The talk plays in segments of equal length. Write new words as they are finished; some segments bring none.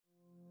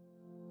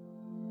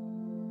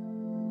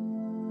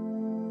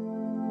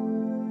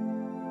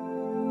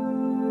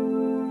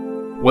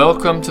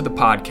Welcome to the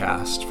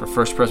podcast for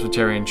First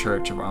Presbyterian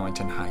Church of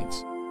Arlington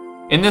Heights.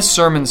 In this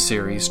sermon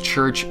series,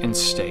 Church and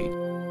State,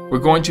 we're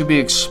going to be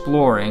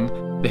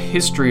exploring the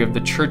history of the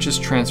church's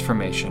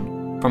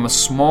transformation from a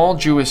small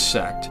Jewish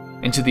sect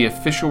into the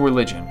official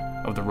religion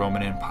of the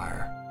Roman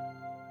Empire.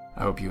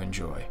 I hope you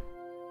enjoy.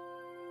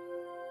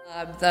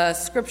 The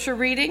scripture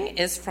reading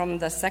is from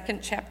the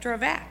second chapter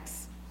of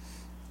Acts.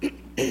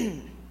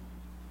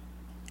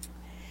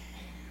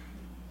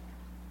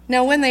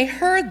 Now, when they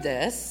heard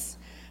this,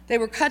 they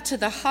were cut to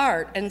the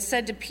heart and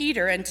said to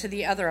Peter and to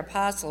the other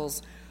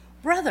apostles,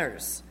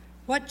 "Brothers,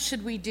 what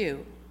should we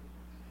do?"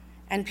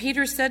 And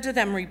Peter said to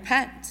them,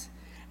 "Repent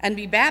and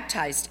be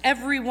baptized,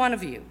 every one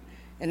of you,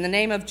 in the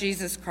name of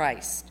Jesus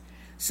Christ,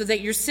 so that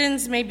your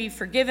sins may be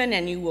forgiven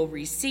and you will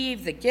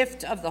receive the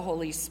gift of the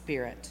Holy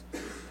Spirit.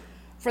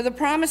 For the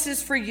promise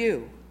is for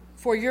you,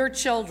 for your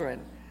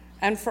children,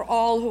 and for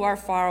all who are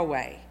far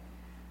away,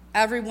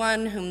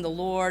 everyone whom the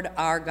Lord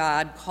our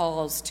God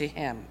calls to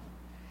him."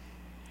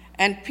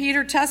 And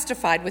Peter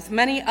testified with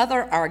many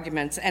other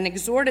arguments and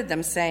exhorted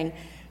them, saying,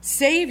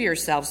 "Save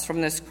yourselves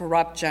from this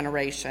corrupt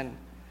generation."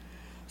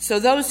 So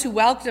those who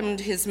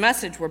welcomed his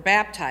message were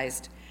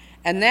baptized,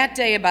 and that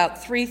day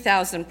about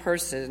 3,000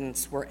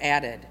 persons were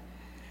added.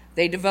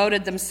 They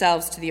devoted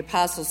themselves to the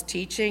apostles'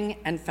 teaching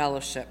and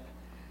fellowship,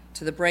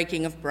 to the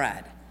breaking of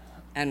bread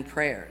and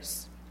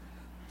prayers.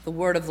 The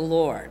word of the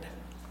Lord.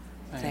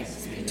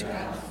 Thanks be to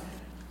God.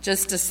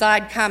 Just a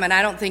side comment,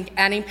 I don't think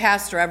any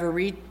pastor ever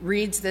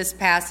reads this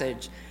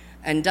passage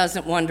and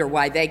doesn't wonder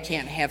why they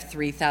can't have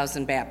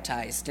 3,000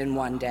 baptized in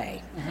one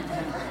day.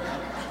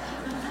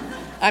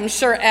 I'm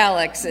sure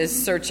Alex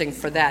is searching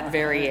for that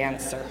very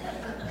answer.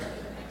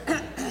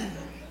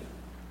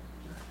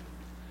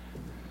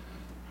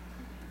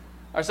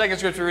 Our second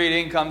scripture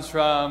reading comes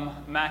from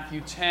Matthew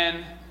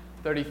 10,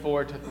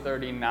 34 to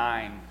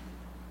 39.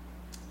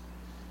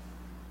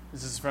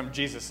 This is from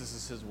Jesus. This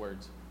is his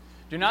words.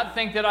 "Do not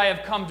think that I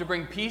have come to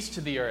bring peace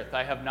to the earth.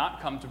 I have not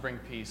come to bring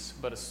peace,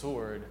 but a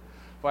sword.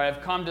 For I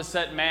have come to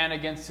set man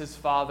against his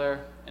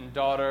father, and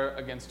daughter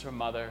against her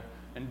mother,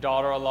 and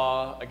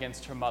daughter-in-law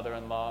against her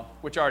mother-in-law,"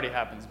 which already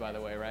happens, by the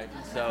way, right?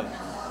 So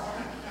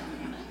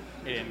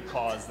he didn't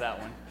cause that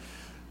one.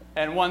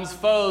 "And one's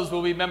foes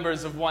will be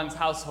members of one's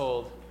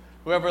household.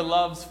 Whoever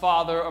loves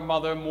father or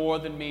mother more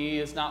than me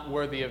is not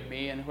worthy of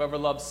me, and whoever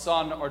loves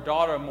son or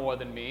daughter more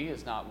than me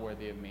is not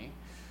worthy of me.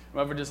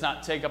 Whoever does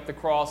not take up the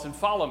cross and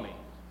follow me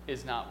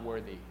is not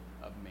worthy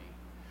of me.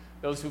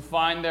 Those who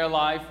find their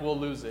life will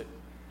lose it,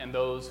 and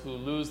those who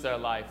lose their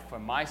life for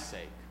my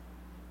sake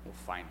will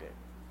find it."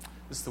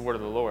 This is the word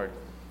of the Lord.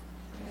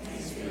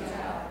 Thanks be to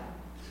God.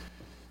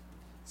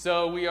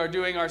 So we are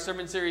doing our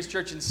sermon series,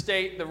 Church and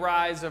State, the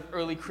Rise of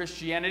Early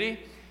Christianity.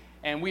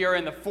 And we are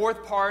in the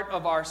fourth part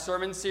of our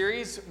sermon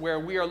series, where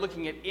we are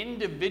looking at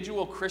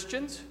individual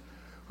Christians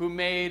who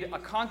made a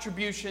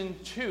contribution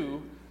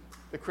to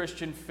the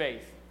Christian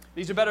faith.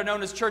 These are better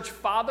known as church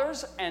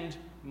fathers and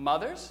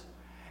mothers,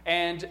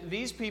 and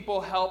these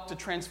people helped to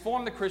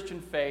transform the Christian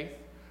faith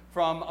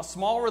from a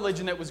small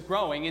religion that was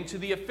growing into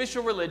the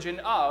official religion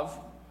of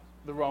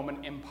the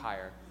Roman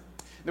Empire.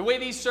 The way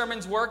these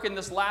sermons work in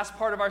this last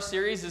part of our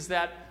series is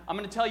that I'm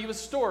going to tell you a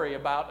story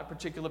about a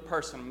particular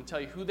person. I'm going to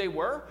tell you who they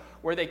were,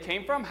 where they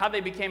came from, how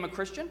they became a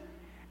Christian,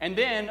 and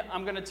then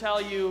I'm going to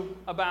tell you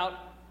about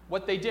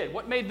what they did,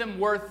 what made them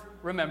worth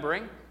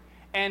remembering,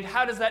 and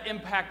how does that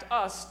impact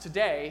us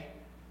today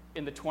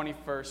in the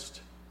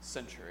 21st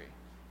century.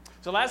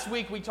 So last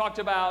week we talked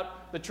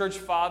about the church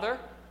father,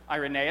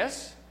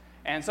 Irenaeus,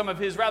 and some of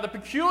his rather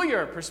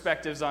peculiar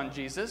perspectives on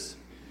Jesus.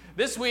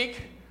 This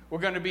week we're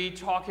going to be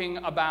talking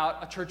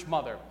about a church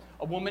mother,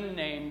 a woman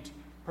named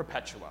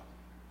Perpetua.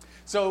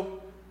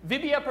 So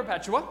Vibia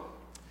Perpetua,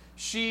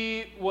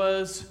 she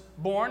was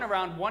born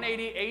around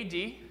 180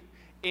 AD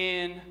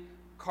in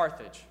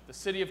Carthage, the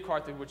city of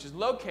Carthage, which is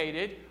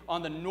located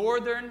on the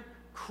northern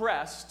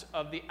crest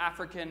of the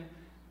African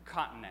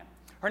continent.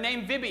 Her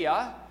name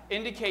Vibia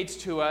indicates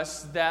to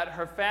us that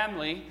her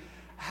family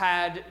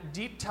had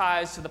deep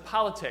ties to the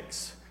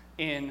politics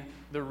in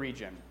the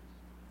region.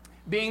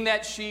 Being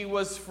that she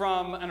was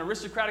from an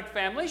aristocratic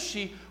family,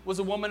 she was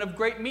a woman of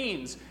great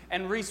means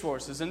and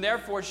resources, and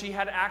therefore she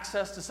had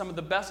access to some of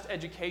the best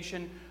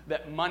education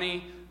that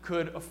money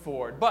could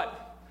afford.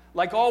 But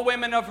like all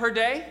women of her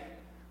day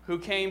who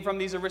came from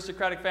these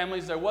aristocratic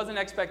families, there was an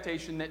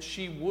expectation that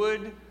she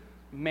would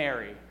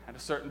marry at a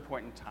certain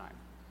point in time.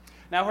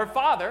 Now her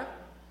father,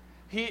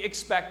 he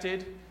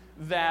expected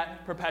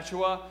that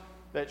Perpetua,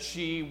 that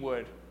she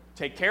would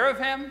take care of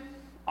him,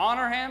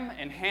 honor him,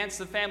 enhance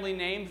the family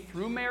name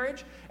through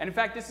marriage. And in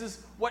fact, this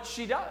is what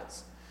she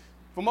does.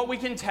 From what we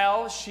can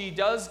tell, she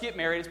does get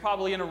married. It's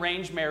probably an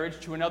arranged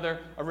marriage to another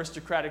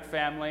aristocratic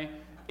family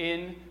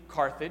in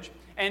Carthage.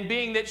 And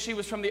being that she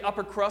was from the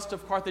upper crust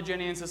of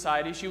Carthaginian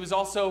society, she was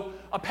also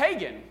a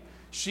pagan.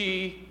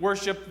 She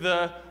worshiped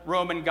the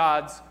Roman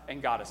gods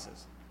and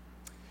goddesses.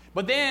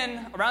 But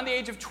then, around the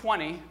age of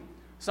 20,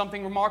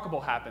 something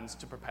remarkable happens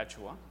to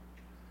Perpetua.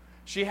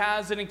 She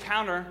has an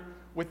encounter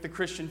with the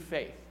Christian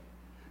faith.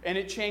 and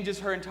it changes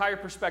her entire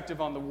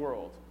perspective on the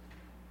world.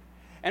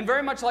 And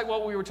very much like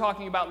what we were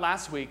talking about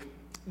last week,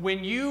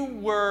 when you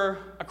were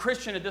a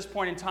Christian at this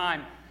point in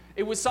time,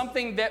 it was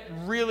something that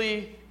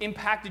really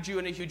impacted you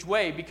in a huge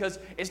way, because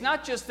it's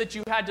not just that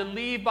you had to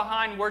leave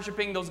behind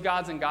worshiping those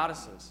gods and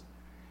goddesses.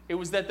 It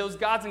was that those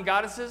gods and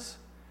goddesses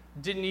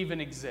didn't even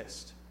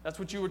exist. That's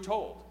what you were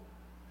told.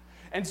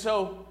 And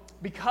so,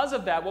 because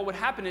of that, what would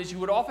happen is you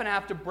would often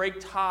have to break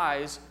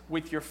ties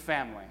with your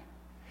family.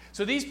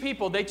 So these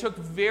people, they took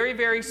very,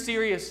 very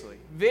seriously,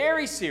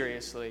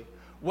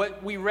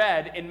 what we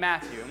read in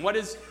Matthew. And what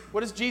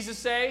does Jesus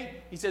say?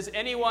 He says,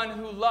 anyone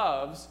who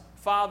loves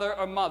father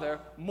or mother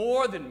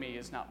more than me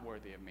is not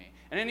worthy of me.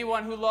 And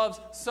anyone who loves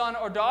son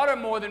or daughter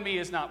more than me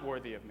is not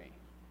worthy of me.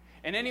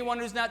 And anyone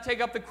who does not take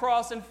up the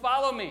cross and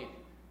follow me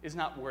is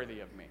not worthy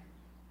of me.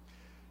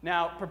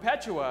 Now,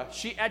 Perpetua,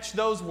 she etched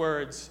those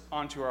words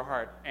onto her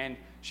heart, and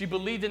she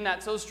believed in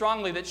that so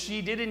strongly that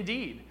she did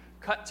indeed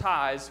cut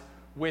ties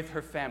with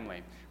her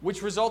family,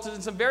 which resulted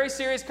in some very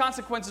serious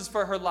consequences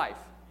for her life.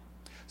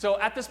 So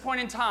at this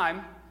point in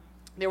time,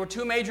 there were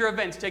two major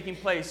events taking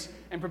place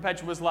in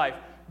Perpetua's life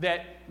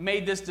that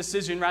made this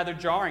decision rather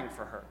jarring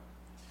for her.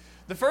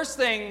 The first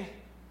thing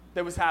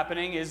that was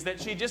happening is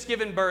that she'd just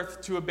given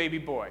birth to a baby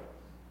boy.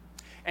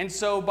 And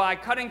so by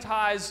cutting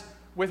ties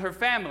with her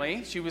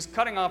family, she was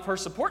cutting off her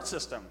support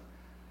system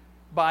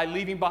by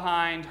leaving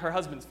behind her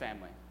husband's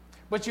family.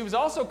 But she was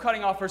also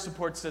cutting off her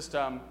support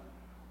system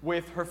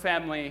with her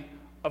family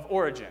of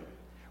origin,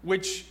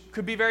 which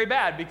could be very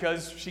bad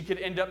because she could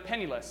end up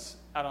penniless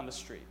out on the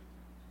street.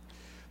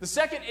 The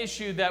second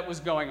issue that was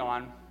going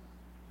on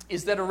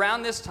is that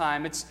around this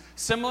time, it's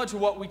similar to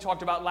what we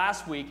talked about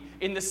last week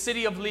in the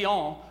city of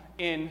Lyon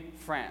in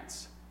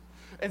France.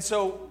 And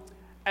so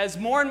as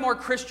more and more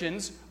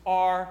Christians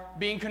are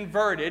being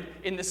converted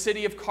in the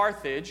city of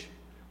Carthage,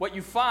 what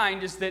you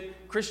find is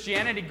that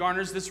Christianity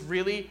garners this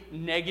really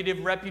negative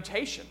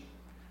reputation.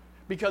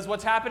 Because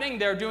what's happening?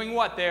 They're doing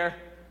what? They're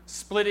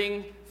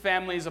splitting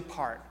families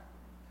apart.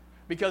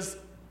 Because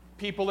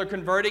people are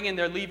converting and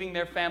they're leaving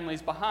their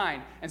families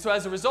behind. And so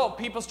as a result,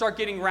 people start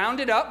getting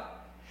rounded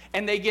up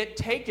and they get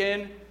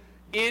taken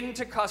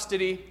into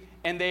custody,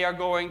 and they are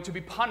going to be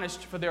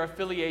punished for their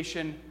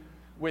affiliation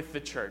with the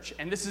church.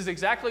 And this is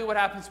exactly what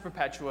happens to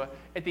Perpetua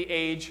at the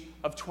age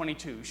of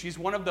 22. She's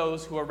one of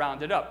those who are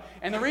rounded up.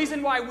 And the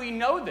reason why we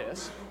know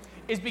this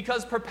is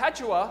because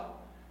Perpetua,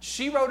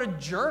 she wrote a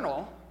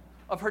journal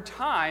of her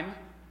time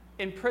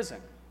in prison.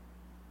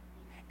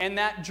 And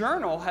that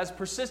journal has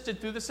persisted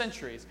through the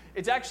centuries.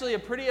 It's actually a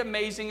pretty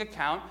amazing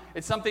account.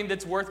 It's something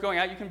that's worth going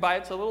out. You can buy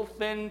it. It's a little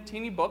thin,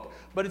 teeny book,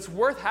 but it's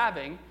worth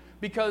having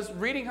because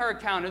reading her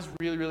account is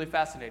really, really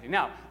fascinating.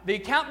 Now, the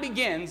account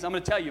begins, I'm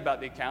going to tell you about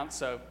the account,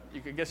 so I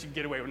guess you can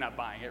get away with not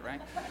buying it, right?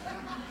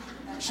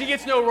 She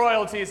gets no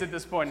royalties at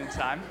this point in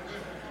time.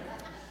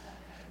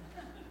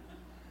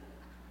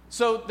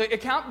 So the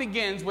account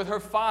begins with her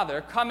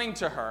father coming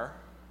to her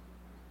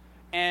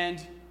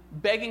and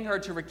begging her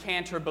to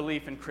recant her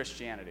belief in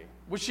Christianity,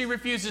 which she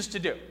refuses to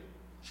do.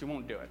 She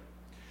won't do it.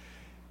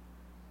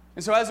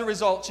 And so as a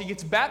result, she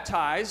gets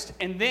baptized,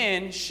 and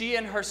then she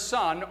and her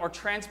son are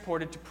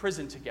transported to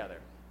prison together.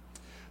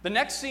 The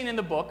next scene in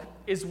the book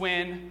is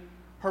when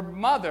her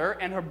mother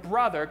and her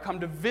brother come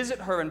to visit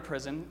her in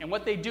prison, and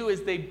what they do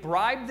is they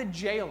bribe the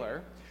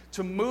jailer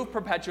to move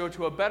Perpetua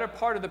to a better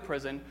part of the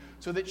prison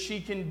so that she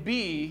can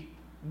be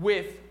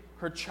with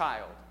her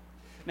child.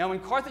 Now, in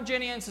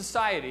Carthaginian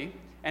society,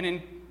 and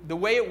in the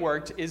way it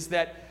worked is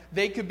that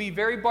they could be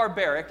very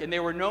barbaric, and they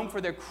were known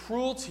for their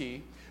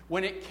cruelty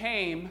when it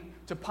came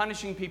to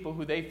punishing people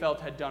who they felt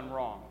had done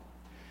wrong.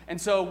 And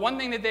so one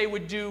thing that they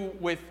would do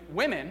with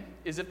women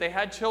is if they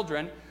had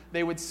children,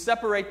 they would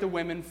separate the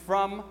women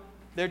from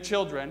their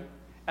children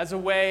as a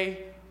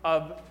way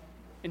of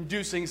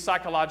inducing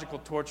psychological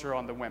torture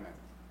on the women.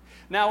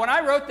 Now, when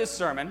I wrote this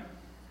sermon,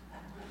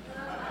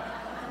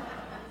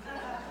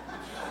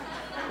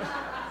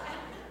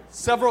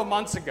 several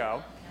months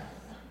ago,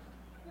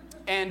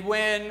 and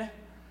when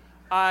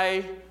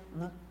I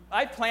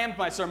planned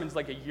my sermons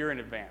like a year in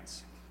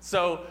advance.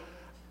 So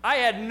I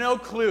had no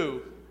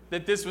clue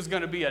that this was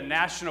going to be a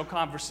national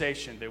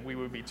conversation that we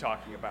would be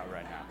talking about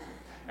right now.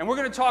 And we're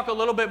going to talk a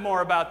little bit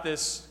more about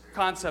this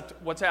concept,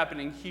 what's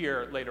happening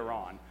here later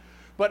on.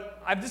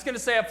 But I'm just going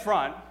to say up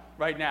front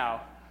right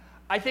now,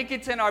 I think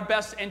it's in our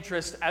best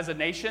interest as a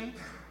nation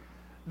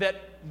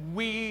that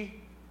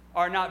we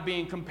are not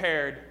being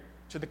compared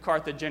to the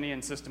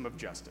Carthaginian system of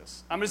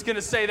justice. I'm just going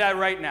to say that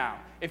right now.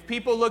 If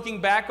people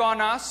looking back on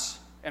us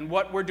and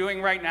what we're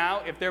doing right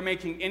now, if they're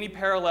making any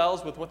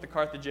parallels with what the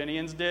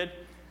Carthaginians did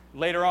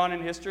later on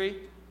in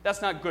history,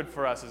 that's not good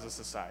for us as a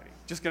society.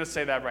 Just going to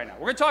say that right now.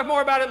 We're going to talk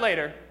more about it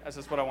later. That's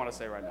just what I want to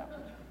say right now.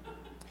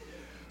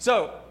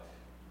 So,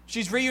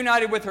 she's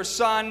reunited with her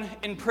son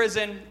in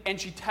prison, and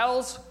she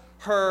tells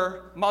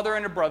her mother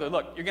and her brother,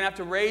 look, you're going to have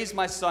to raise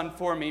my son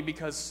for me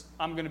because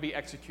I'm going to be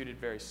executed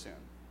very soon.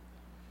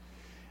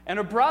 And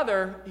her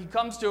brother, he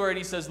comes to her and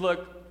he says,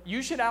 look,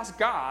 you should ask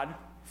God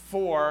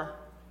for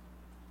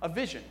a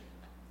vision.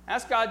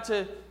 Ask God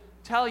to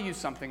tell you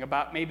something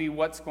about maybe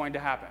what's going to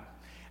happen.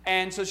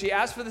 And so she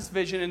asks for this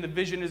vision, and the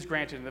vision is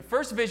granted. And the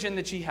first vision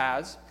that she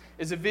has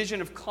is a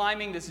vision of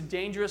climbing this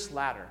dangerous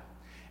ladder.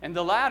 And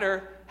the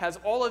ladder has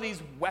all of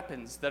these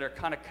weapons that are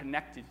kind of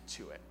connected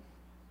to it.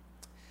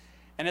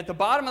 And at the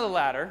bottom of the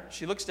ladder,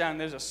 she looks down, and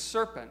there's a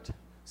serpent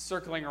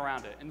circling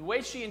around it. And the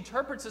way she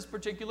interprets this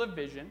particular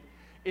vision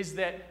is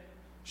that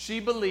she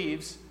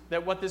believes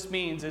that what this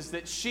means is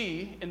that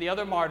she and the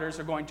other martyrs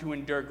are going to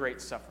endure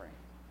great suffering.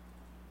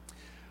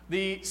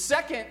 The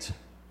second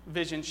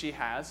vision she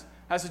has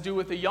to do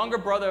with a younger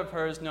brother of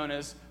hers known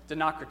as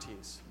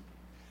Dinocrates.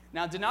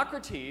 Now,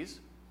 Dinocrates,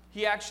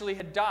 he actually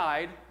had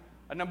died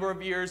a number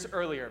of years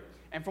earlier.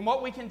 And from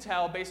what we can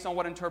tell, based on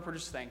what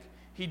interpreters think,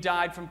 he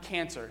died from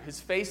cancer. His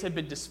face had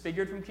been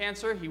disfigured from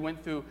cancer. He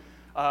went through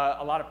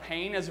a lot of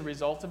pain as a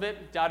result of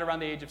it. Died around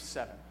the age of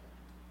 7.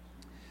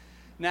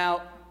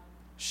 Now,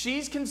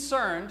 she's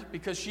concerned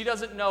because she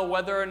doesn't know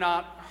whether or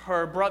not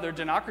her brother,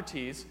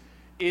 Dinocrates,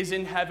 is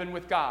in heaven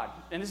with God.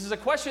 And this is a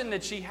question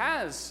that she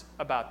has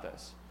about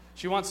this.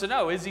 She wants to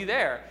know, is he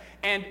there?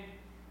 And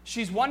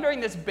she's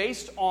wondering this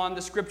based on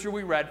the scripture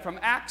we read from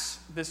Acts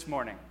this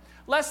morning.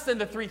 Less than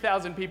the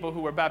 3,000 people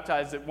who were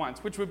baptized at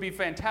once, which would be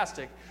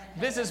fantastic.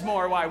 This is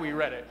more why we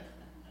read it.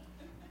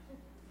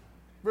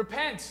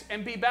 Repent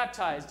and be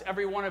baptized,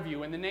 every one of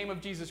you, in the name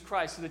of Jesus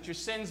Christ, so that your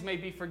sins may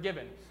be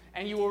forgiven,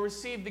 and you will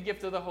receive the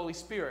gift of the Holy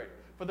Spirit.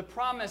 For the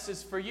promise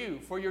is for you,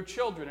 for your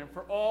children, and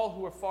for all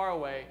who are far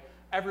away,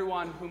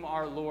 everyone whom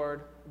our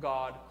Lord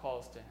God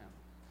calls to him.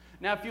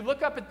 Now, if you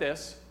look up at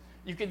this,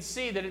 you can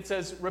see that it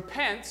says,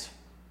 repent,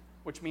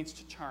 which means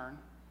to turn,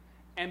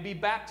 and be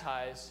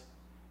baptized,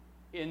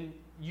 and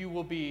you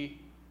will be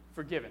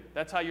forgiven.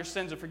 That's how your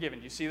sins are forgiven.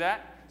 Do you see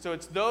that? So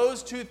it's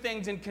those two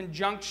things in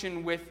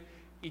conjunction with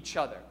each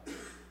other.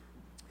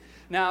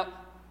 Now,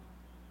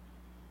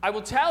 I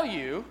will tell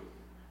you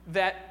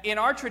that in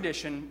our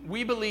tradition,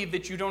 we believe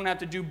that you don't have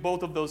to do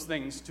both of those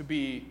things to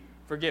be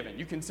forgiven.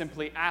 You can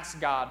simply ask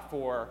God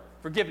for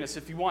forgiveness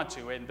if you want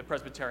to in the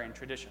Presbyterian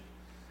tradition.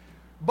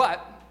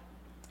 But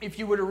if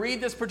you were to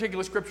read this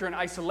particular scripture in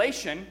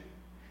isolation,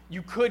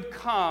 you could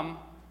come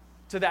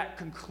to that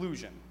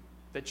conclusion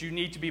that you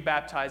need to be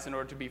baptized in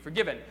order to be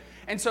forgiven.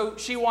 And so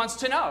she wants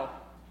to know,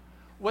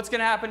 what's going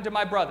to happen to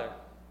my brother,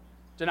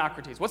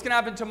 Dinocrates? What's going to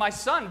happen to my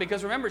son?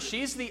 Because remember,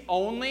 she's the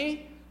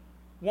only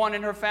one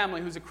in her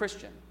family who's a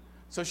Christian.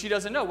 So she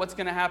doesn't know what's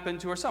going to happen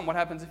to her son. What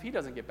happens if he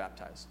doesn't get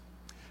baptized?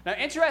 Now,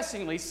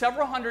 interestingly,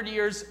 several hundred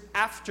years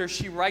after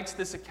she writes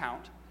this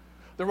account,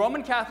 the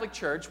Roman Catholic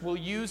Church will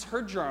use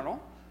her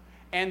journal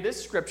and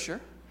this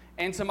scripture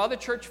and some other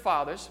church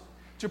fathers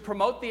to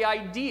promote the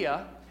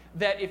idea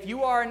that if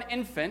you are an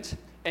infant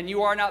and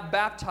you are not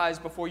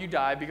baptized before you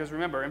die, because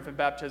remember, infant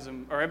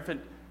baptism or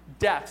infant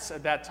deaths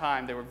at that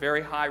time, there were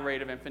very high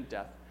rate of infant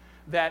death,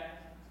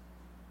 that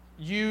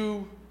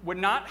you would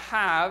not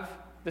have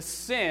the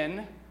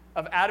sin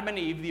of Adam and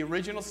Eve, the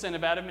original sin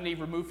of Adam and Eve,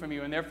 removed from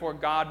you, and therefore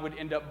God would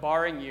end up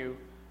barring you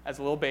as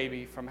a little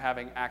baby from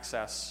having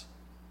access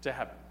to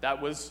heaven.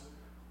 That was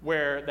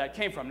where that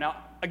came from. Now,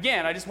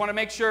 again, I just want to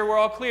make sure we're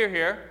all clear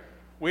here.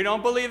 We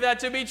don't believe that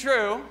to be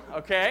true,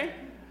 okay?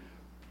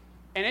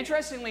 And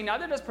interestingly,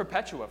 neither does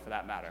Perpetua, for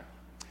that matter.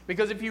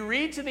 Because if you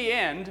read to the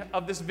end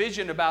of this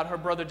vision about her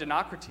brother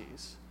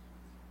Dinocrates,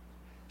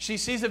 she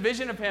sees a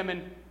vision of him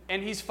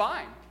and he's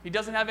fine. He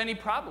doesn't have any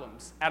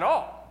problems at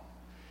all.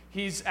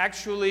 He's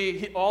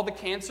actually, all the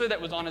cancer that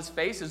was on his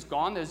face is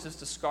gone. There's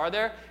just a scar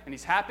there, and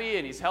he's happy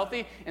and he's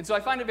healthy. And so I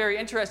find it very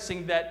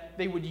interesting that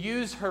they would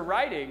use her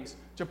writings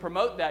to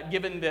promote that,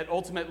 given that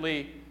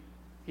ultimately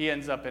he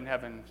ends up in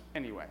heaven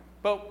anyway.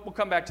 But we'll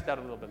come back to that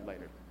a little bit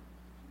later.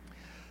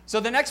 So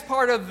the next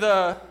part of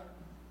the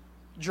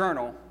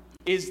journal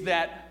is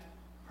that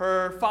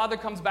her father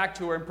comes back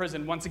to her in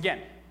prison once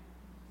again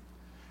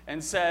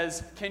and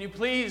says, can you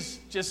please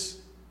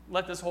just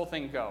let this whole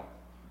thing go?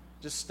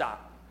 Just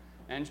stop.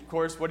 And of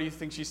course, what do you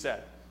think she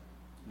said?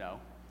 No,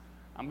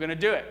 I'm going to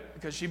do it,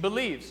 because she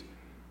believes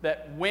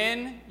that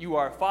when you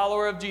are a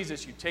follower of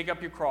Jesus, you take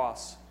up your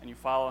cross and you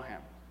follow him,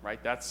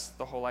 right? That's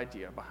the whole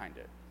idea behind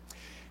it.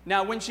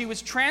 Now, when she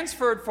was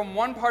transferred from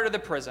one part of the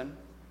prison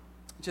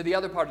to the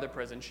other part of the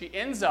prison, she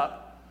ends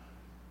up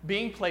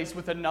being placed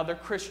with another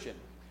Christian,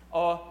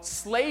 a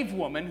slave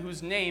woman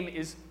whose name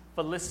is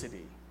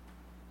Felicity.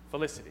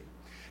 Felicity.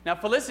 Now,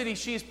 Felicity,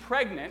 she's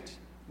pregnant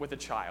with a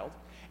child,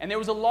 and there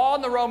was a law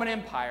in the Roman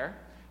Empire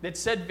that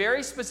said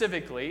very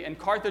specifically, and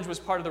Carthage was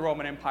part of the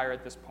Roman Empire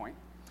at this point,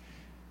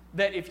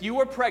 that if you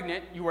were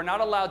pregnant, you were not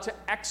allowed to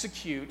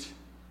execute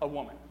a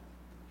woman.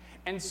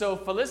 And so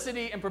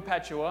Felicity and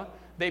Perpetua,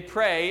 they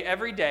pray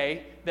every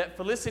day that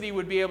Felicity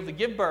would be able to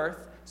give birth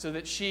so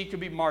that she could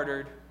be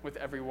martyred with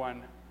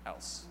everyone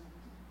else.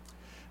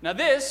 Now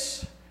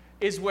this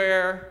is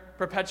where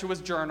Perpetua's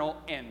journal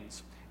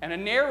ends. And a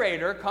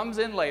narrator comes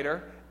in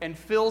later and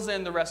fills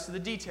in the rest of the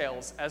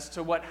details as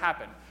to what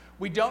happened.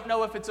 We don't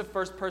know if it's a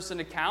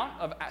first-person account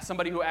of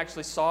somebody who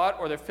actually saw it,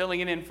 or they're filling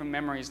it in from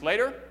memories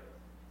later.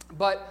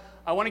 But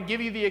I want to give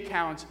you the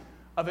account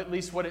of at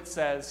least what it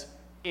says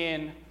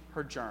in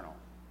her journal.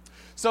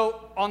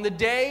 So on the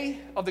day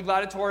of the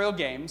gladiatorial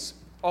games,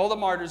 all the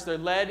martyrs, they're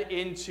led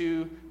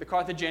into the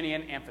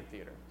Carthaginian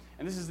amphitheater.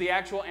 And this is the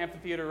actual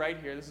amphitheater right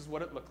here. This is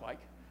what it looked like.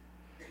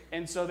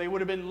 And so they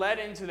would have been led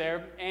into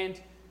there. And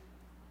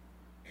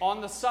on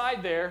the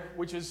side there,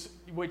 which is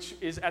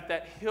at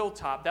that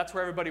hilltop, that's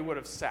where everybody would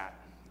have sat,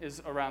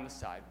 is around the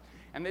side.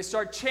 And they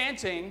start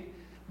chanting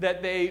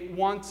that they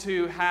want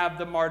to have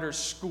the martyrs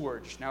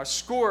scourged. Now, a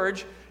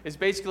scourge is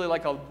basically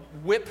like a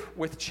whip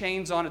with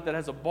chains on it that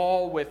has a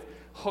ball with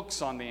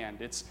hooks on the end.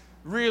 It's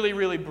really,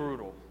 really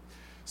brutal.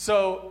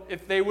 So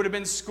if they would have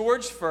been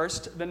scourged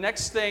first, the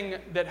next thing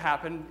that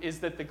happened is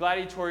that the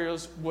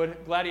gladiators would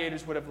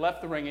have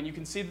left the ring. And you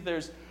can see that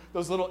there's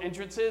those little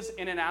entrances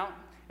in and out.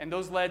 And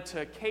those led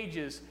to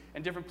cages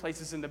and different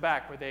places in the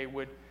back where they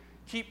would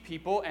keep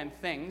people and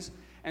things.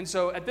 And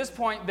so at this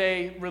point,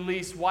 they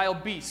release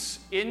wild beasts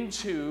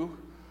into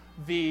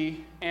the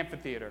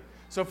amphitheater.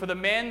 So for the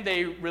men,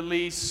 they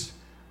release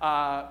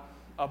a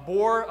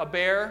boar, a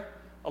bear,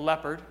 a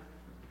leopard.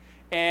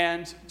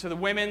 And to the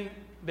women,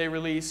 they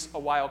release a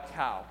wild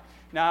cow.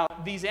 Now,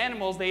 these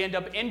animals, they end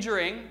up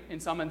injuring.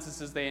 In some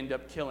instances, they end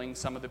up killing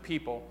some of the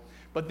people.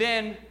 But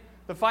then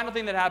the final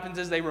thing that happens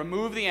is they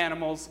remove the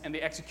animals and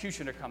the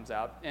executioner comes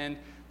out. And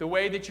the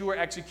way that you were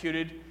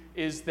executed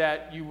is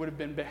that you would have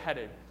been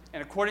beheaded.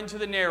 And according to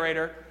the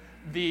narrator,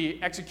 the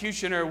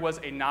executioner was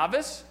a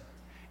novice,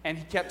 and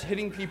he kept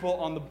hitting people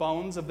on the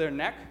bones of their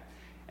neck.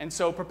 And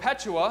so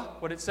Perpetua,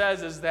 what it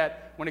says is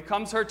that when it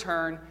comes her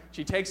turn,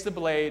 she takes the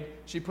blade,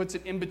 she puts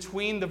it in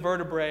between the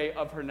vertebrae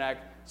of her neck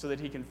so that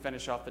he can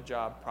finish off the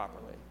job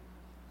properly.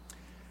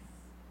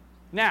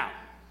 Now,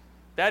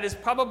 that is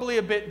probably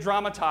a bit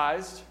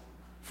dramatized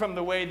from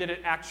the way that it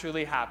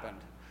actually happened.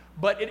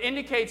 But it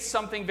indicates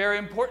something very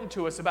important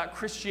to us about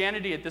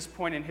Christianity at this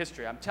point in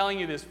history. I'm telling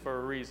you this for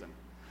a reason.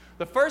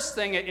 The first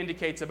thing it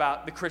indicates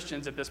about the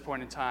Christians at this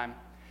point in time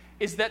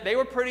is that they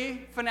were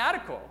pretty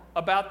fanatical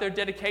about their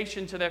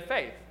dedication to their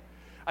faith.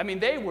 I mean,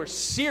 they were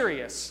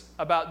serious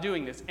about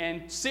doing this,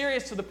 and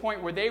serious to the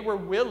point where they were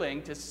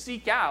willing to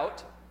seek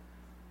out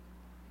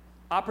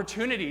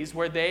opportunities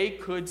where they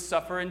could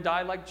suffer and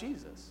die like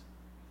Jesus.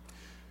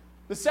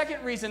 The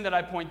second reason that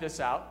I point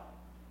this out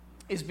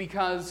is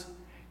because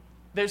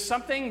there's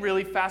something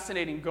really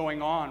fascinating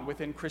going on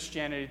within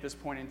Christianity at this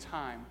point in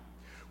time,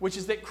 which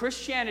is that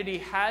Christianity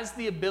has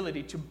the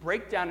ability to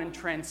break down and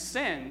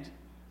transcend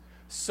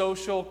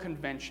social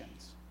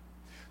conventions.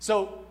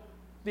 So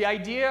the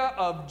idea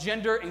of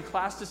gender and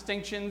class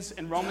distinctions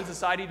in Roman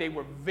society, they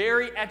were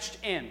very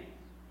etched in.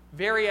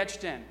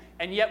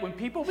 And yet when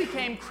people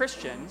became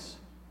Christians,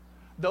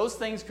 those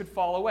things could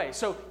fall away.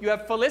 So you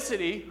have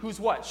Felicity, who's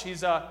what?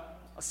 She's a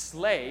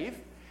slave.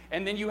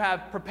 And then you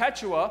have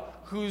Perpetua,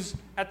 who's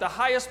at the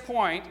highest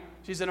point.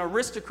 She's an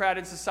aristocrat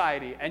in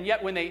society. And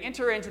yet when they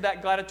enter into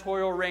that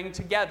gladiatorial ring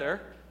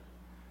together,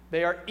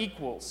 they are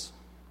equals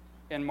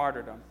in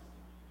martyrdom.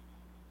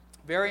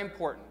 Very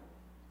important.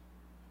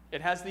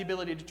 It has the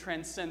ability to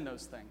transcend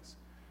those things.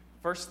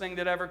 First thing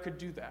that ever could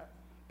do that,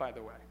 by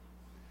the way.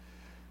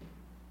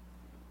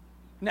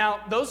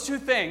 Now, those two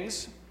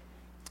things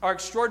are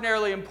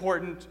extraordinarily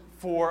important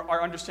for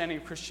our understanding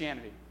of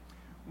Christianity.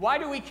 Why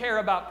do we care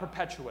about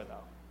Perpetua, though?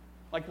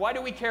 Like, why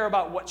do we care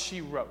about what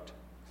she wrote?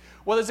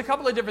 Well, there's a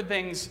couple of different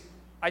things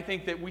I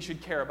think that we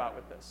should care about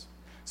with this.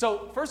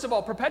 So, first of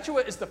all,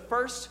 Perpetua is the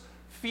first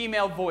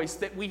female voice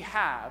that we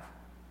have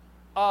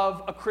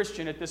of a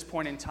Christian at this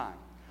point in time.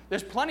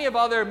 There's plenty of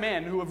other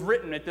men who have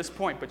written at this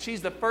point, but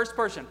she's the first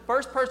person.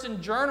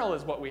 First-person journal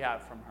is what we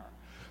have from her.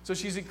 So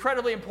she's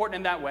incredibly important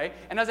in that way.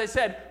 And as I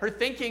said, her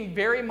thinking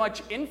very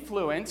much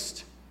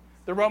influenced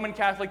the Roman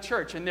Catholic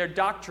Church and their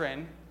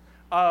doctrine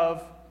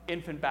of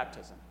infant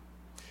baptism.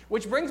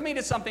 Which brings me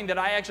to something that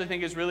I actually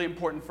think is really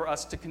important for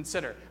us to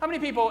consider. How many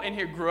people in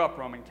here grew up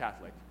Roman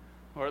Catholic?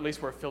 Or at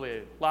least were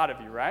affiliated? A lot of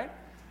you, right?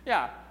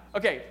 Yeah.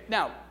 Okay,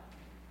 now,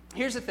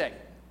 here's the thing.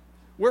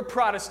 We're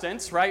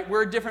Protestants, right?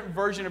 We're a different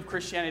version of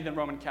Christianity than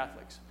Roman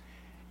Catholics.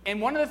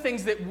 And one of the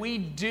things that we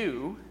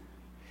do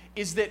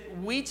is that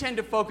we tend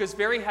to focus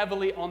very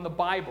heavily on the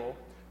Bible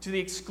to the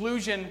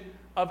exclusion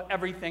of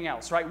everything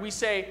else, right? We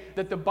say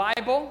that the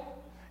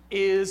Bible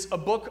is a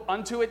book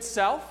unto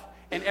itself,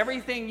 and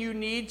everything you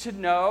need to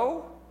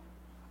know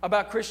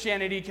about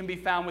Christianity can be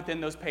found within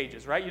those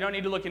pages, right? You don't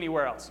need to look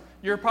anywhere else.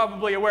 You're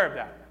probably aware of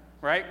that,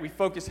 right? We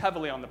focus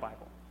heavily on the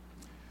Bible.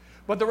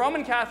 But the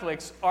Roman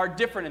Catholics are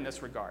different in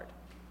this regard.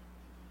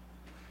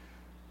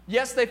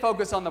 Yes, they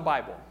focus on the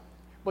Bible,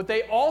 but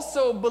they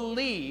also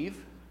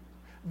believe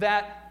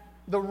that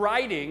the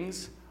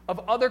writings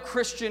of other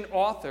Christian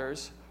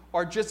authors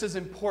are just as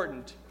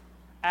important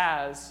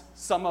as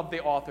some of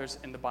the authors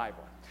in the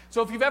Bible.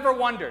 So if you've ever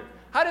wondered,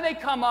 how do they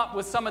come up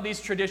with some of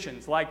these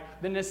traditions, like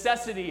the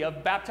necessity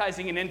of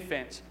baptizing an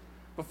infant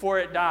before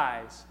it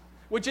dies,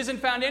 which isn't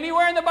found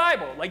anywhere in the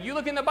Bible? Like, you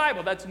look in the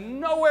Bible, that's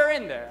nowhere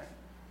in there.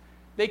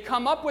 They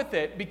come up with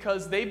it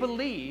because they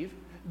believe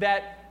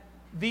that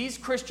these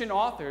Christian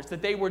authors,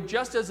 that they were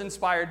just as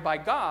inspired by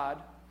God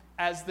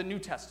as the New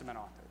Testament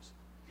authors.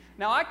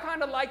 Now, I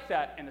kind of like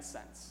that in a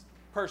sense,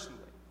 personally.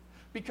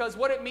 Because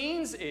what it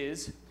means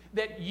is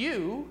that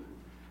you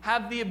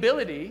have the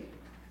ability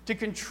to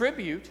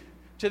contribute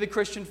to the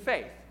Christian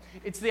faith.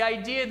 It's the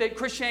idea that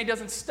Christianity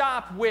doesn't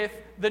stop with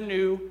the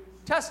New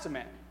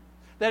Testament.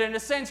 That in a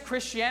sense,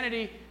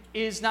 Christianity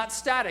is not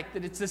static,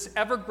 that it's this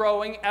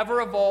ever-growing,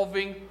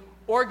 ever-evolving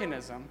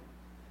organism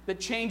that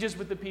changes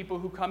with the people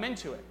who come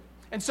into it.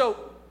 And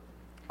so,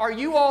 are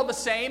you all the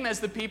same as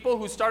the people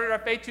who started our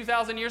faith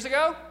 2,000 years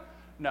ago?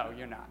 No,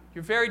 you're not.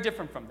 You're very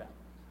different from them.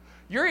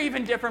 You're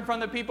even different from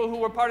the people who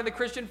were part of the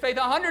Christian faith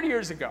 100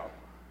 years ago.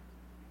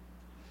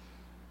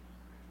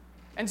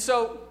 And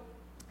so,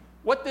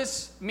 what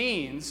this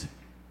means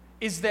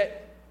is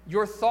that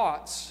your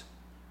thoughts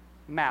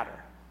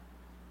matter.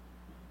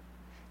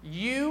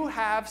 You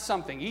have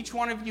something, each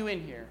one of you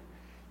in here,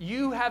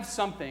 you have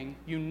something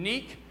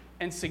unique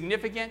and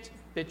significant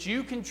that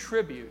you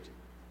contribute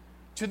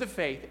to the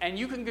faith, and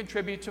you can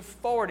contribute to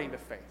forwarding the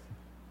faith.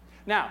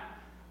 Now,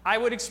 I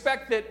would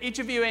expect that each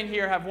of you in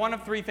here have one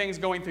of three things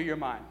going through your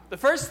mind. The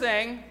first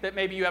thing that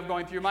maybe you have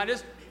going through your mind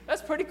is,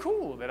 that's pretty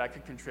cool that I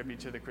could contribute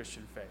to the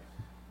Christian faith.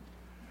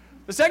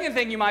 The second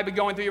thing you might be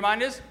going through your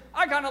mind is,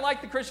 I kind of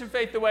like the Christian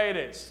faith the way it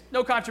is.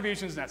 No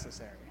contributions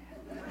necessary.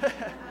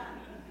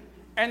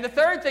 And the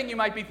third thing you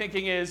might be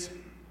thinking is,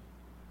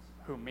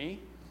 who, me?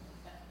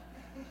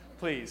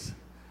 Please.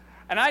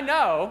 And I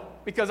know,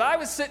 because I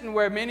was sitting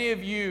where many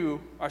of you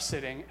are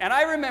sitting, and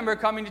I remember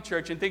coming to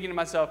church and thinking to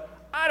myself,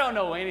 I don't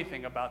know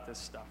anything about this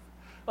stuff.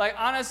 Like,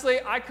 honestly,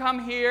 I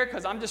come here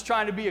because I'm just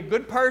trying to be a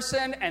good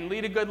person and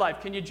lead a good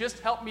life. Can you just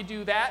help me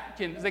do that?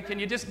 Can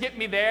you just get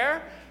me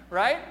there?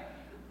 Right?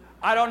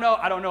 I don't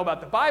know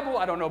about the Bible.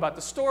 I don't know about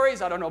the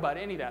stories. I don't know about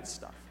any of that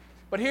stuff.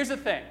 But here's the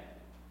thing.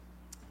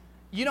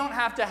 You don't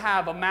have to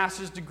have a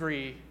master's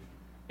degree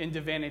in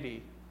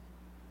divinity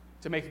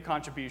to make a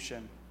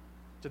contribution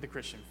to the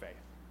Christian faith.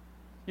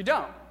 You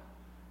don't.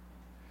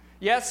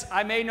 Yes,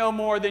 I may know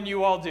more than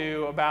you all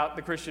do about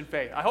the Christian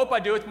faith. I hope I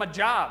do. It's my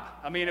job.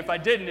 I mean, if I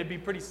didn't, it'd be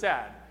pretty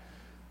sad.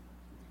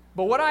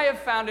 But what I have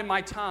found in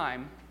my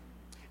time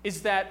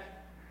is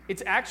that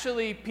it's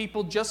actually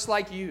people just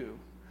like you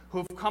who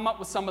have come up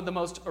with some of the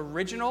most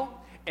original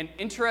and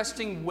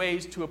interesting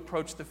ways to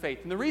approach the faith.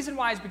 And the reason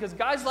why is because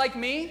guys like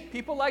me,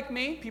 people like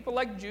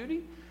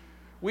Judy,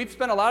 we've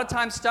spent a lot of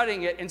time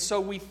studying it, and so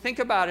we think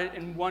about it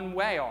in one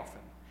way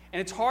often.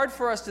 And it's hard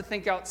for us to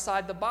think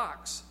outside the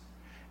box.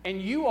 And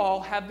you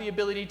all have the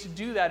ability to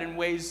do that in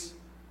ways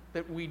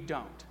that we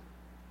don't.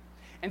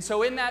 And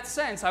so in that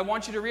sense, I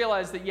want you to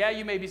realize that, yeah,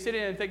 you may be sitting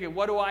there and thinking,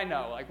 what do I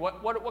know? Like,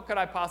 what could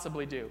I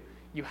possibly do?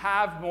 You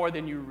have more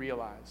than you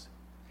realize.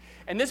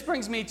 And this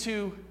brings me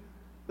to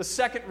the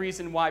second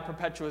reason why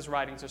Perpetua's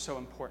writings are so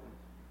important.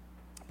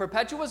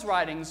 Perpetua's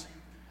writings,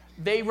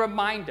 they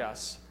remind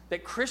us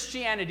that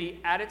Christianity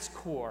at its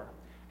core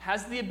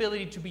has the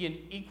ability to be an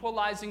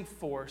equalizing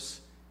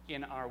force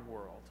in our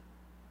world.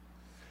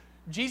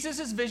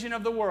 Jesus' vision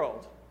of the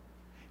world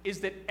is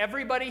that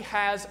everybody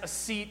has a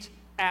seat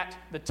at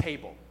the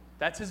table.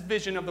 That's his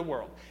vision of the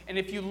world. And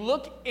if you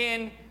look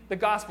in the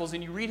Gospels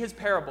and you read his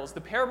parables,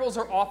 the parables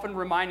are often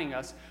reminding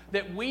us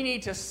that we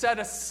need to set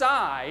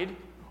aside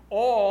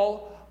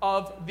all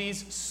of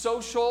these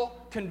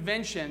social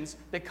conventions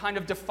that kind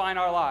of define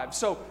our lives.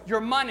 So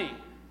your money,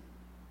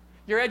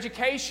 your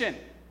education,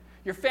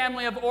 your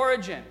family of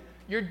origin,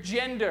 your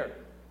gender,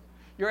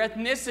 your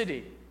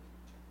ethnicity,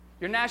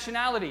 your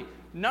nationality,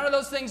 none of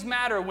those things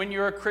matter when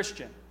you're a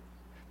Christian.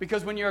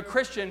 Because when you're a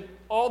Christian,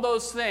 all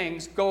those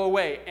things go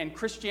away, and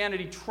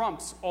Christianity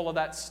trumps all of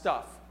that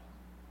stuff.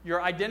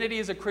 Your identity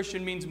as a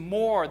Christian means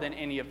more than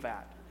any of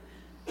that.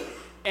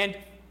 And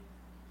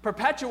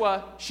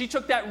Perpetua, she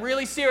took that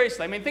really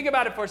seriously. I mean, think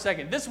about it for a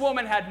second. This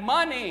woman had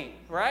money,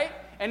 right?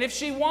 And if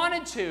she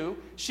wanted to,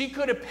 she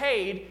could have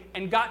paid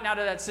and gotten out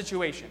of that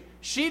situation.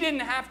 She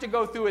didn't have to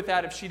go through with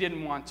that if she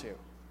didn't want to.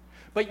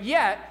 But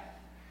yet,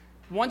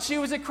 once she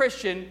was a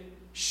Christian,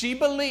 she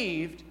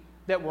believed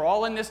that we're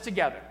all in this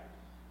together.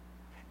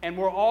 And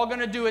we're all going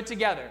to do it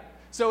together.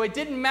 So it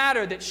didn't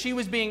matter that she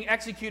was being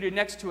executed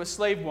next to a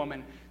slave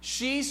woman.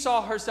 She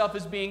saw herself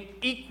as being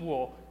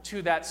equal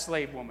to that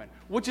slave woman,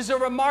 which is a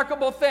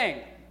remarkable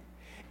thing.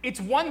 It's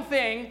one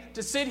thing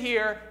to sit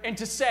here and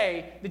to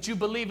say that you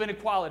believe in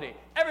equality.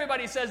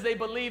 Everybody says they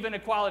believe in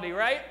equality,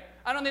 right?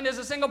 I don't think there's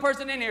a single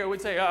person in here who would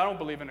say, I don't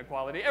believe in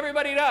equality.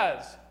 Everybody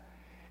does.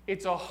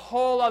 It's a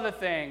whole other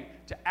thing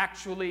to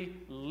actually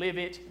live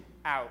it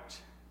out.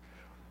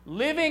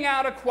 Living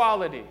out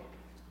equality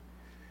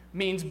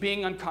means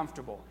being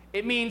uncomfortable.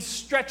 It means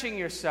stretching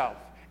yourself.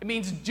 It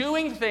means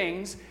doing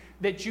things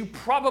that you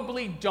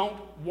probably don't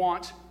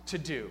want to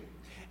do.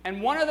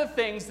 And one of the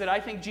things that I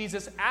think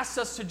Jesus asks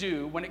us to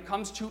do when it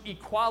comes to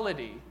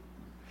equality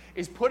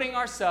is putting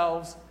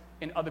ourselves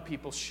in other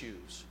people's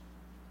shoes.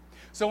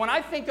 So when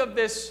I think of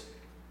this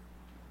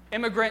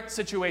immigrant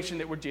situation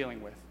that we're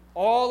dealing with,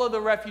 all of the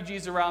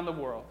refugees around the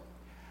world,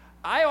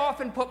 I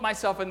often put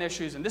myself in their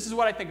shoes, and this is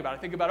what I think about. I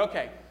think about,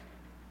 okay,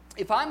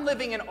 if I'm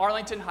living in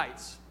Arlington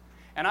Heights,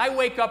 and I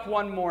wake up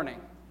one morning,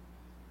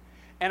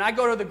 and I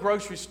go to the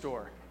grocery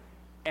store,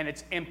 and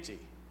it's empty.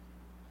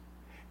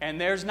 and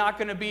there's not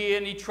going to be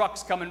any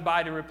trucks coming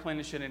by to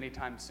replenish it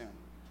anytime soon.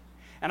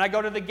 And I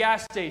go to the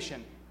gas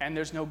station, and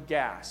there's no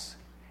gas.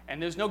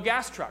 And there's no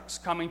gas trucks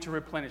coming to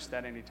replenish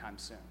that anytime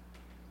soon.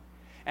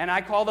 And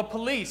I call the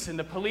police, and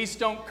the police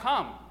don't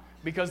come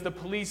because the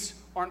police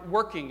aren't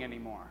working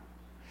anymore.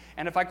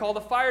 And if I call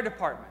the fire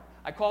department,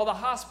 I call the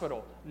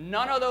hospital,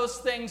 none of those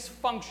things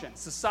function.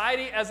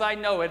 Society as I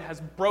know it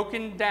has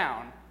broken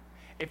down.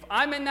 If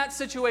I'm in that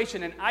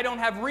situation and I don't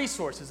have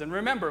resources, and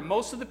remember,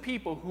 most of the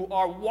people who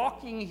are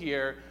walking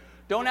here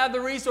don't have the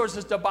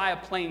resources to buy a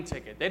plane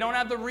ticket. They don't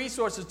have the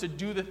resources to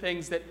do the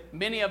things that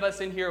many of us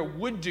in here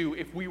would do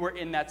if we were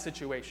in that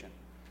situation.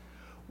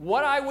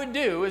 What I would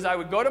do is I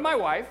would go to my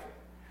wife,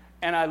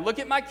 and I'd look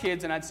at my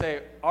kids, and I'd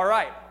say, all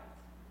right,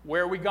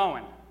 where are we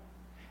going?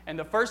 And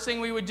the first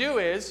thing we would do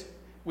is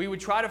we would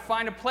try to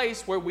find a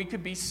place where we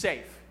could be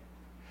safe.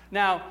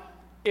 Now,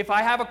 if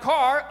I have a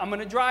car, I'm going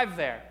to drive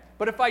there.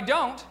 But if I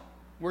don't,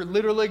 we're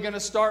literally going to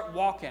start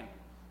walking.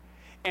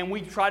 And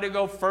we try to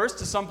go first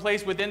to some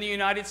place within the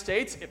United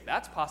States, if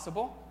that's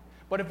possible.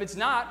 But if it's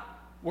not,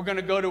 we're going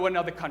to go to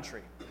another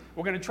country.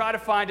 We're going to try to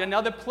find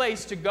another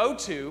place to go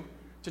to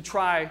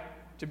try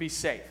to be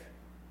safe.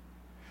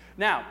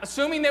 Now,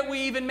 assuming that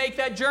we even make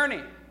that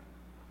journey,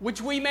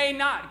 which we may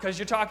not, because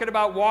you're talking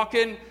about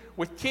walking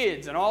with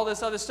kids and all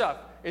this other stuff.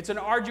 It's an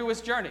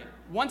arduous journey.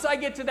 Once I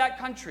get to that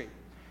country,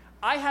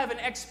 I have an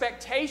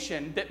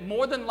expectation that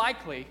more than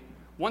likely,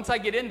 once I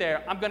get in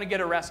there, I'm going to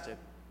get arrested.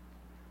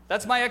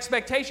 That's my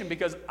expectation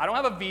because I don't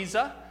have a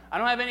visa. I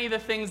don't have any of the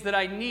things that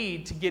I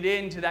need to get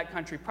into that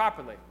country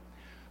properly.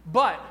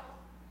 But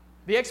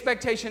the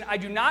expectation I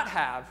do not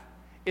have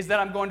is that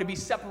I'm going to be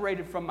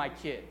separated from my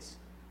kids.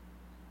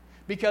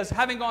 Because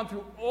having gone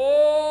through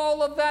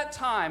all of that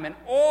time and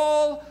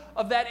all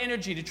of that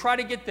energy to try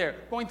to get there,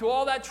 going through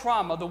all that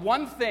trauma, the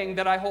one thing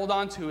that I hold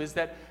on to is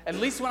that at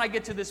least when I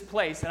get to this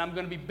place and I'm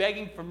going to be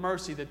begging for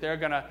mercy that they're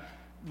going to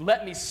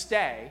let me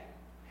stay,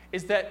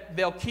 is that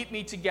they'll keep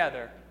me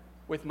together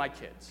with my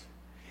kids.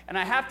 And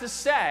I have to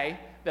say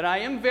that I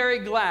am very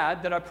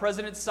glad that our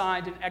president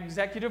signed an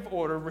executive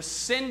order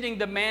rescinding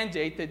the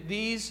mandate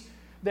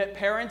that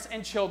parents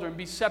and children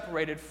be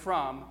separated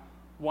from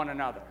one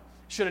another.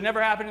 Should have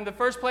never happened in the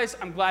first place.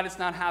 I'm glad it's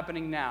not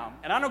happening now.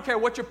 And I don't care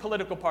what your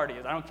political party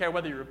is. I don't care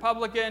whether you're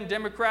Republican,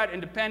 Democrat,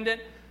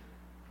 Independent.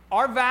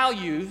 Our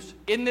values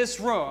in this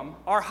room,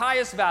 our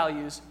highest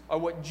values, are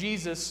what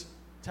Jesus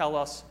tells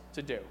us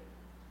to do.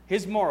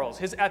 His morals,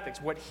 his ethics,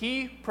 what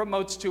he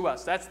promotes to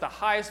us. That's the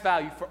highest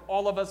value for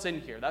all of us in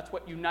here. That's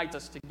what unites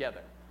us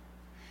together.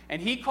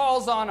 And he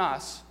calls on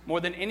us, more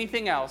than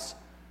anything else,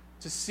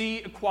 to see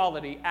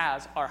equality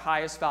as our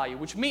highest value,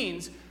 which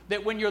means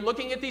that when you're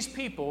looking at these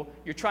people,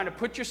 you're trying to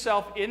put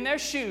yourself in their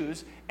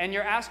shoes, and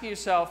you're asking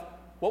yourself,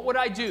 what would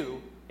I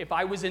do if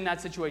I was in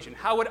that situation?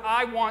 How would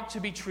I want to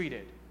be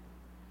treated?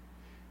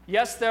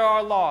 Yes, there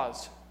are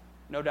laws,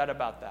 no doubt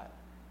about that.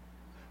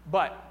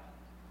 But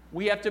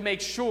we have to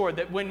make sure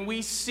that when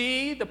we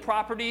see the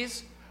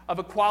properties of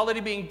equality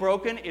being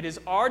broken, it is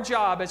our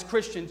job as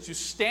Christians to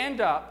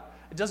stand up.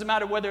 It doesn't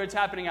matter whether it's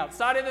happening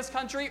outside of this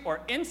country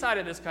or inside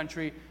of this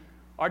country.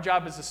 Our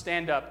job is to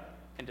stand up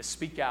and to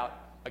speak out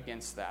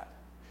against that.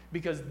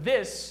 Because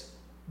this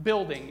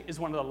building is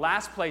one of the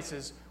last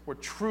places where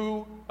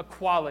true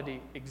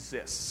equality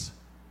exists.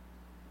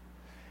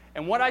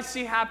 And what I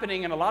see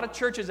happening in a lot of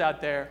churches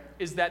out there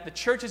is that the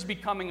church is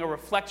becoming a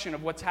reflection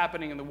of what's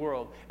happening in the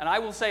world. And I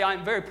will say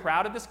I'm very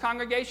proud of this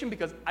congregation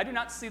because I do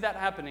not see that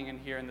happening in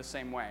here in the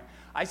same way.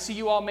 I see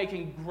you all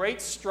making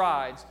great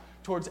strides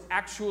towards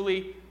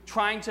actually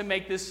trying to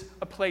make this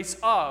a place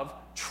of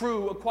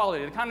true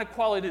equality, the kind of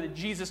equality that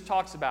Jesus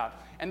talks about.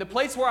 And the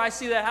place where I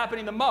see that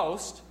happening the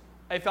most,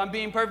 if I'm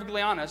being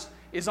perfectly honest,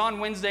 is on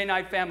Wednesday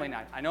night family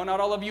night. I know not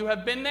all of you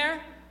have been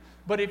there,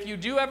 but if you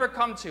do ever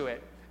come to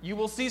it, you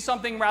will see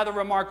something rather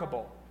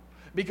remarkable.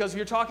 Because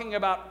you're talking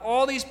about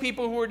all these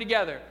people who are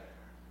together.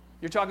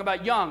 You're talking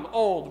about young,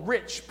 old,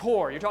 rich,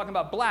 poor. You're talking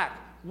about black,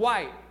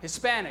 white,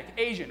 Hispanic,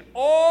 Asian.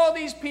 All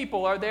these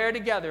people are there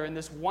together in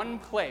this one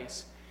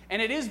place.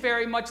 And it is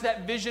very much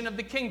that vision of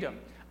the kingdom.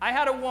 I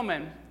had a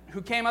woman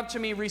who came up to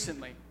me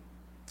recently.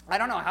 I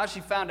don't know how she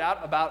found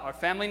out about our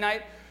family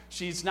night.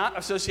 She's not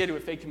associated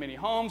with Faith Community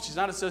Homes. She's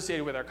not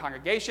associated with our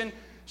congregation.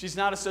 She's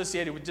not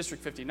associated with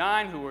District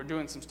 59, who we're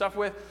doing some stuff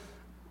with.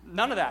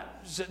 None of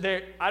that.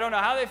 I don't know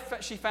how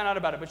she found out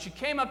about it, but she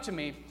came up to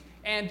me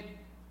and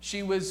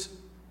she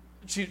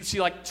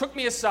like took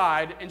me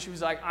aside and she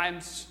was like, I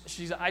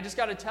just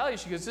got to tell you,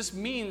 she goes, this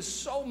means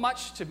so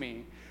much to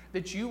me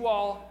that you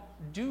all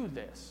do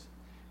this.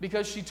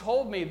 Because she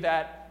told me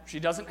that she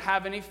doesn't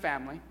have any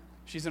family.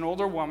 She's an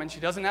older woman. She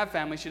doesn't have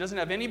family. She doesn't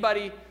have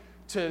anybody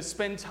to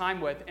spend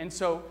time with. And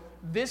so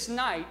this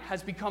night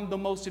has become the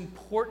most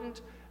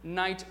important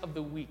night of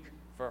the week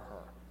for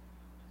her.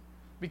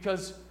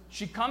 Because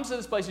she comes to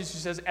this place and she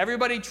says,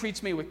 everybody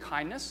treats me with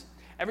kindness.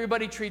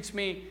 Everybody treats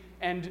me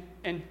and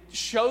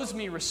shows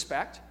me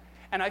respect.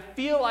 And I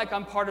feel like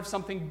I'm part of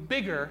something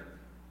bigger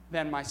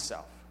than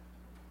myself.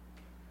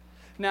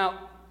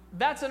 Now,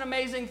 that's an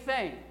amazing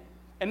thing.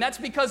 And that's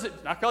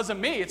not because of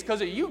me, it's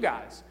because of you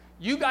guys.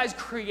 You guys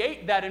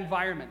create that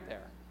environment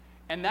there.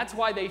 And that's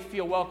why they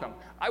feel welcome.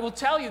 I will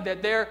tell you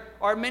that there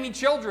are many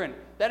children,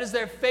 that is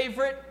their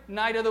favorite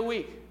night of the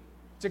week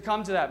to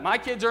come to that. My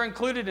kids are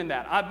included in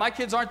that. My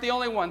kids aren't the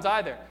only ones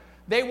either.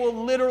 They will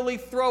literally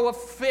throw a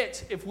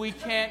fit if we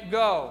can't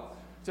go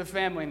to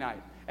family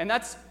night. And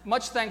that's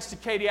much thanks to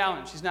Katie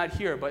Allen. She's not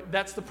here, but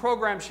that's the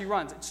program she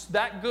runs. It's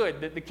that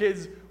good that the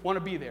kids want to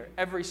be there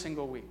every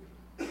single week.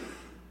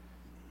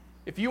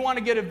 If you want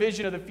to get a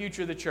vision of the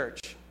future of the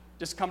church,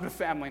 just come to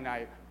family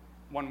night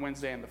one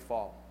Wednesday in the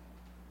fall.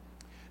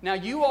 Now,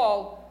 you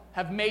all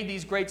have made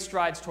these great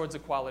strides towards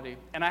equality,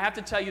 and I have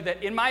to tell you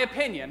that in my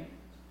opinion,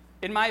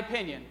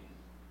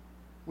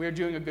 we are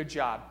doing a good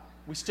job.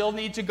 We still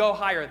need to go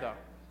higher, though.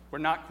 We're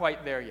not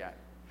quite there yet.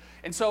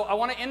 And so I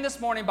want to end this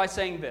morning by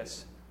saying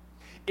this.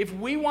 If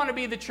we want to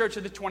be the church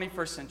of the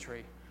 21st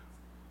century,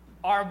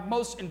 our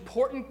most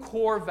important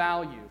core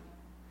value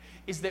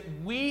is that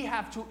we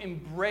have to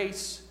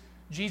embrace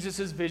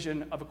Jesus'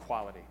 vision of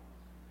equality.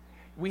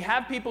 We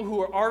have people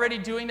who are already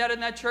doing that in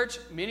that church.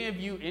 Many of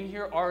you in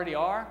here already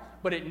are,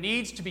 but it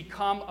needs to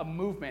become a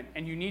movement,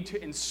 and you need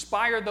to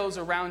inspire those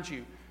around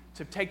you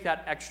to take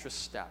that extra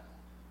step.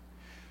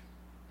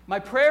 My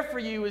prayer for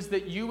you is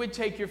that you would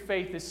take your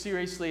faith as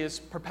seriously as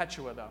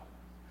Perpetua, though.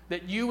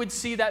 That you would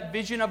see that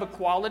vision of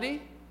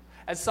equality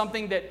as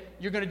something that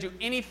you're going to do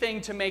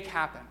anything to make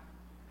happen.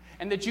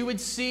 And that you would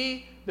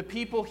see the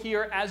people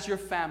here as your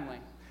family.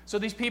 So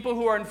these people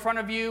who are in front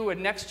of you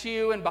and next to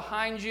you and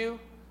behind you,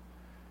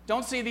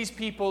 don't see these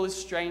people as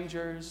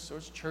strangers or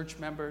as church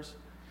members.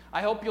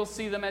 I hope you'll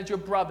see them as your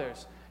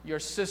brothers, your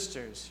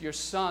sisters, your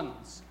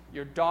sons,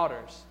 your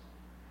daughters.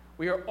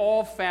 We are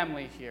all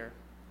family here.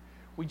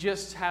 We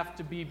just have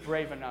to be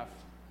brave enough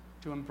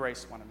to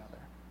embrace one another.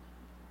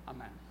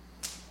 Amen.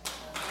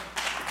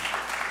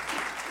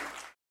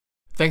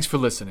 Thanks for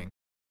listening.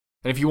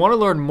 And if you want to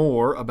learn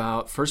more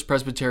about First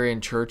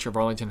Presbyterian Church of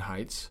Arlington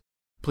Heights,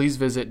 please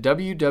visit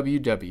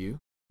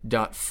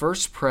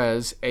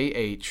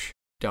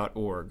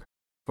www.firstpresah.org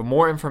for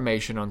more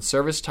information on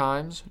service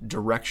times,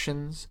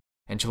 directions,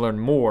 and to learn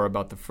more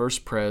about the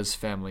First Pres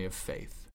family of faith.